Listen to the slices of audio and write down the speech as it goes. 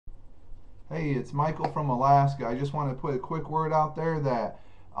Hey, it's Michael from Alaska. I just want to put a quick word out there that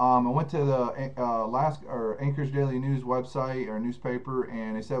I went to the Alaska or Anchorage Daily News website or newspaper,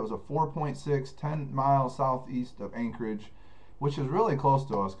 and they said it was a 4.6, 10 miles southeast of Anchorage, which is really close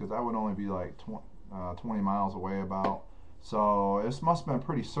to us because that would only be like 20 miles away about. So this must have been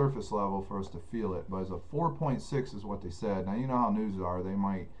pretty surface level for us to feel it, but it's a 4.6 is what they said. Now you know how news are. You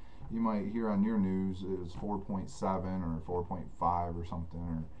might hear on your news it was 4.7 or 4.5 or something,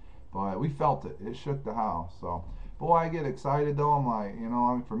 or but we felt it. It shook the house. So, boy, I get excited though. I'm like, I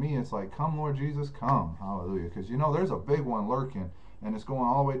mean, for me, it's like, come, Lord Jesus, come. Hallelujah. Because, there's a big one lurking, and it's going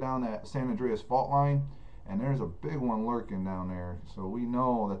all the way down that San Andreas fault line, and there's a big one lurking down there. So we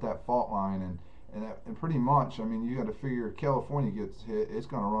know that fault line, and pretty much, I mean, you got to figure California gets hit, it's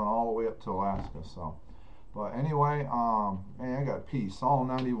going to run all the way up to Alaska. So, but anyway, man, I got peace. Psalm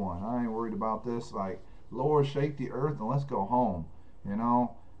 91. I ain't worried about this. Like, Lord, shake the earth and let's go home. You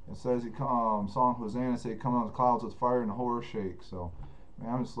know, it says Psalm Hosanna say, come on the clouds with fire and the horror shake. So,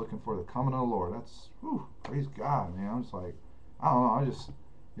 man, I'm just looking for the coming of the Lord. That's, whew, praise God, man. I'm just like, I don't know.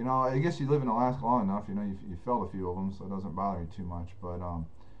 I guess you live in Alaska long enough. You felt a few of them, so it doesn't bother me too much. But, I'm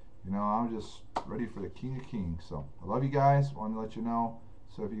just ready for the King of Kings. So, I love you guys. Wanted to let you know.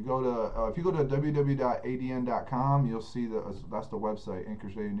 So if you go to www.adn.com, you'll see that's the website,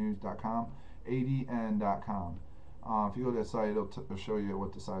 anchorageDailyNews.com, adn.com. If you go to that site, it'll show you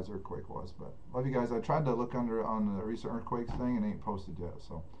what the size of the earthquake was. But love you guys. I tried to look on the recent earthquakes thing and it ain't posted yet.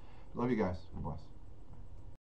 So love you guys. God bless.